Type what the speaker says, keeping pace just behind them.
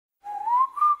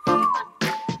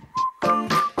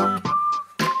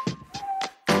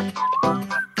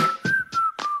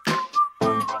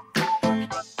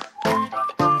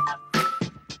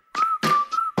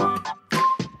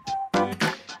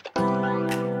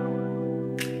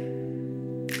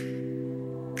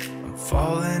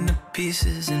falling to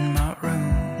pieces in my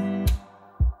room.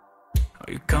 Are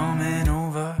you coming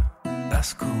over?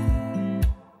 That's cool.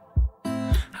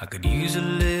 I could use a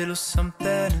little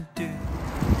something to do.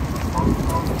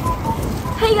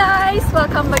 Hey guys,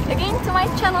 welcome back again to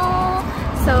my channel.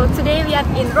 So today we are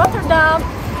in Rotterdam.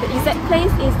 The exact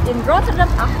place is in Rotterdam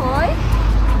Ahoy.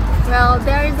 Well,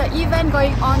 there is an event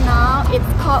going on now. It's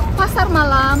called Pasar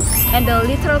Malam, and the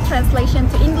literal translation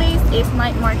to English is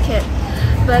night market.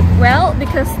 But well,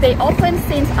 because they open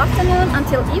since afternoon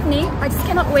until evening, I just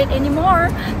cannot wait anymore.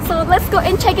 So let's go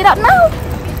and check it out now.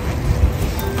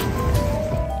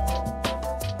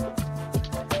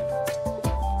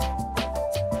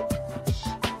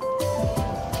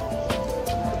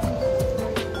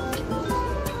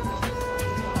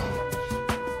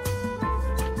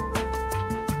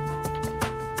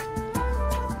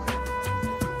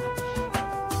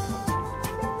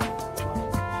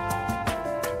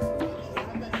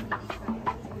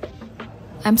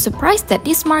 I'm surprised that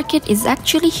this market is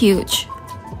actually huge.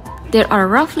 There are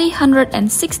roughly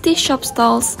 160 shop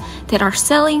stalls that are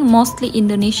selling mostly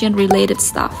Indonesian related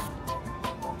stuff.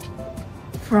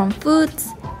 From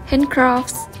foods,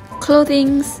 handcrafts,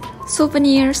 clothing,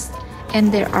 souvenirs,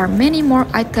 and there are many more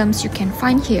items you can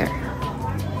find here.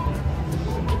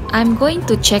 I'm going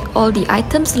to check all the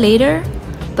items later,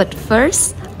 but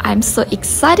first, I'm so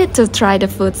excited to try the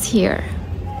foods here.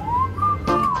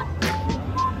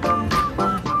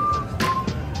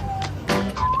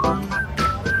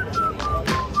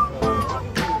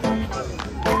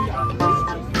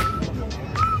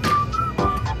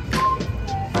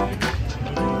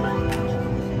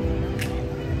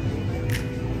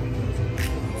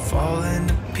 Falling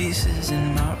to pieces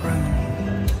in my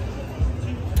room.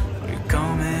 Are you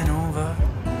coming over?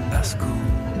 That's cool.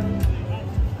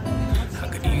 I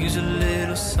could use a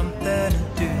little something to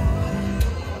do.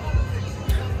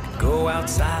 Go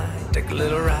outside, take a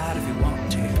little ride if you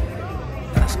want to.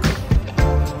 That's cool.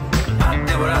 I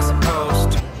did what I was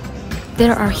supposed to.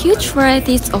 There are huge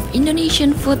varieties of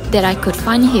Indonesian food that I could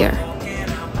find here.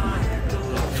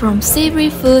 From savory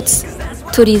foods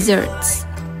to desserts.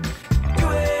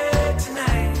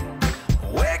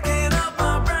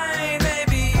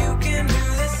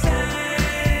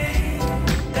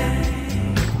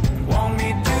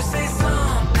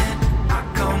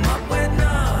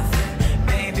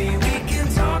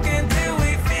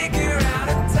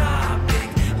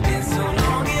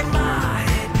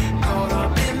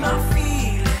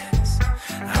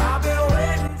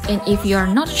 And if you are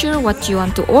not sure what you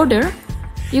want to order,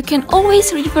 you can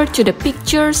always refer to the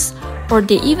pictures, or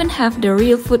they even have the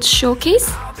real food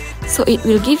showcase, so it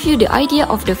will give you the idea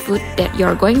of the food that you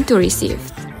are going to receive.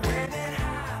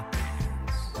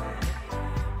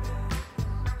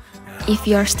 If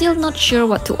you are still not sure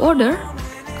what to order,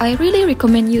 I really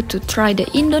recommend you to try the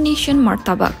Indonesian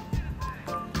martabak.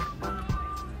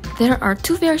 There are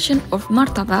two versions of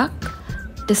martabak,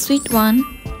 the sweet one,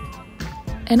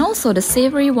 and also the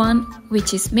savory one,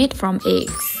 which is made from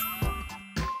eggs.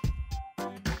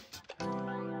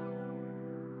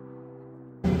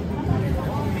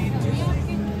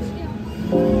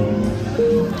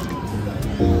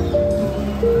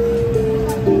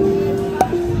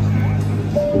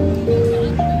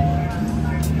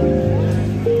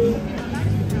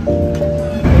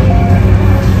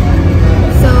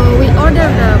 So we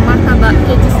ordered the martabak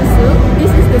keju susu.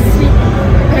 This is the sweet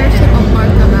version of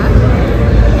martabak.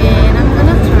 And I'm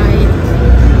gonna try it.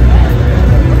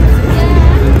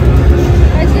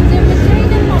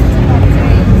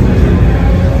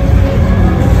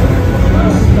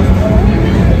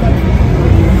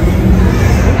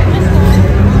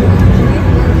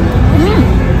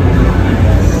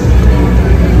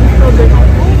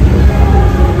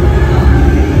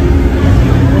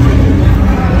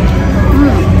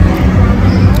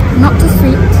 Not too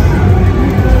sweet.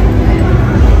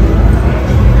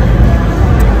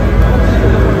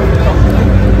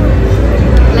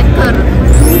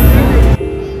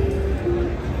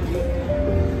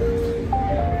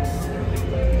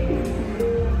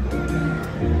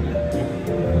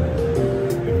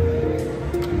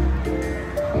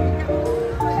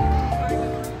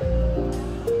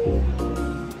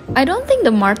 I don't think the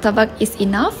martabak is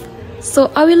enough, so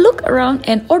I will look around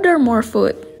and order more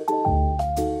food.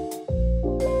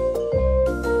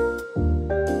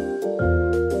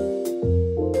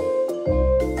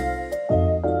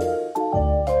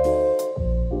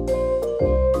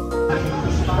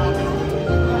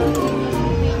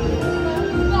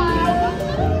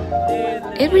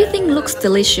 Everything looks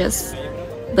delicious,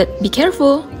 but be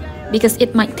careful, because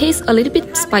it might taste a little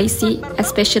bit spicy,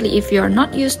 especially if you are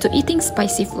not used to eating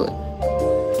spicy food.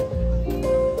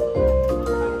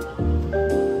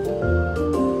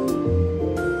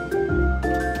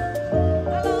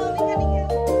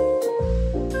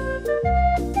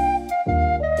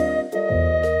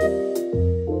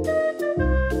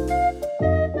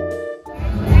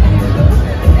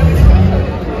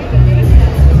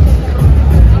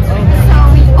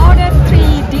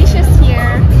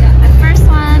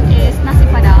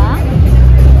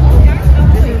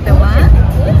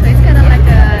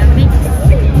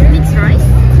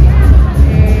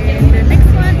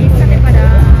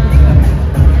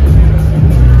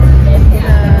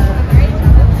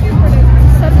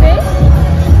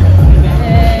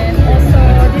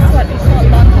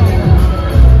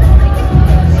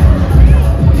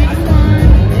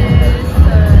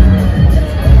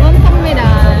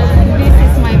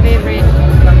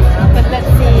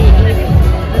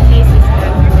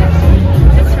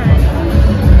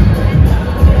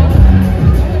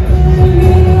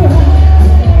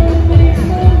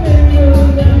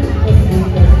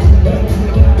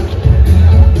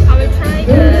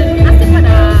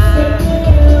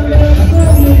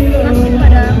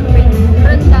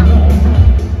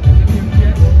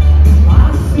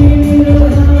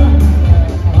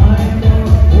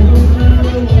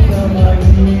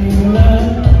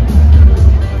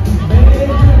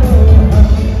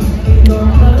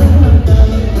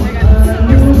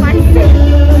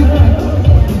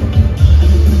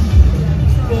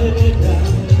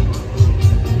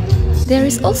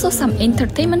 is also some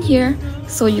entertainment here,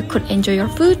 so you could enjoy your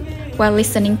food while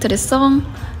listening to the song.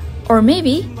 Or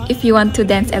maybe, if you want to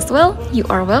dance as well, you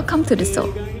are welcome to the show.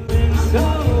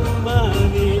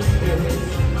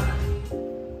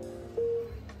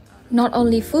 Not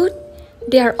only food,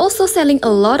 they are also selling a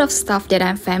lot of stuff that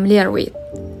I'm familiar with.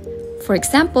 For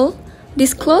example,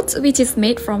 this clothes which is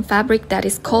made from fabric that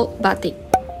is called batik.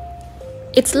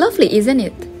 It's lovely, isn't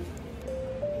it?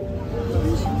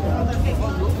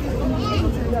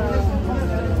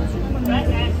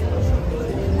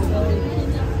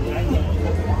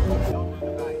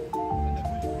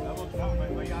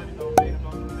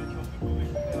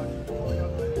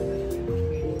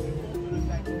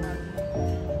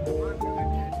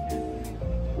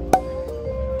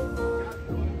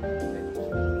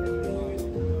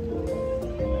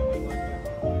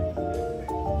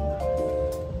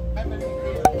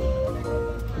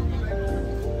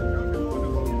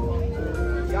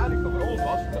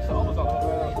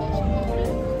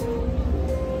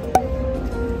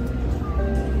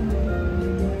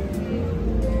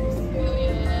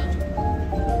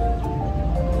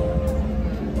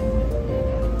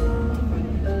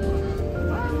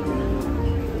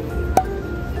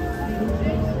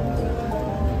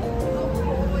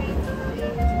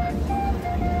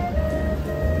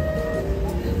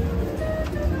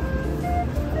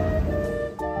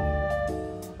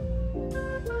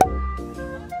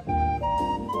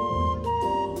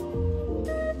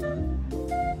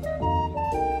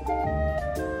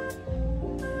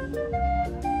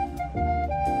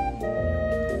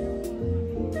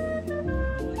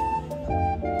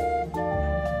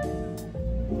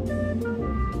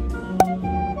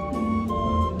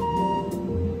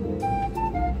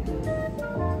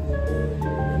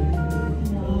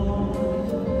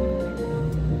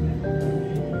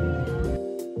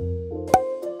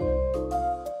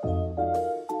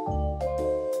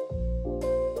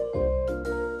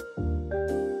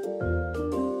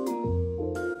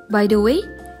 By the way,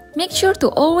 make sure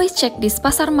to always check this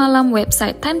Pasar Malam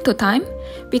website time to time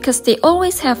because they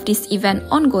always have this event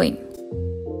ongoing.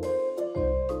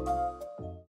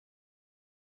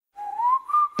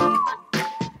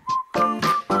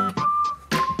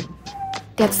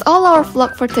 That's all our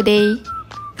vlog for today.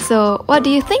 So, what do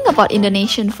you think about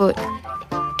Indonesian food?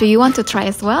 Do you want to try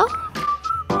as well?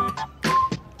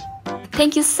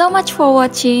 Thank you so much for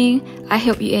watching. I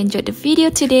hope you enjoyed the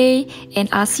video today and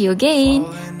I'll see you again.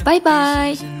 Bye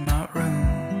bye.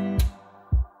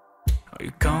 Are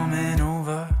you coming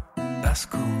over? That's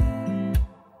cool.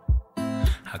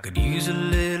 I could use a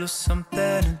little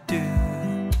something to do.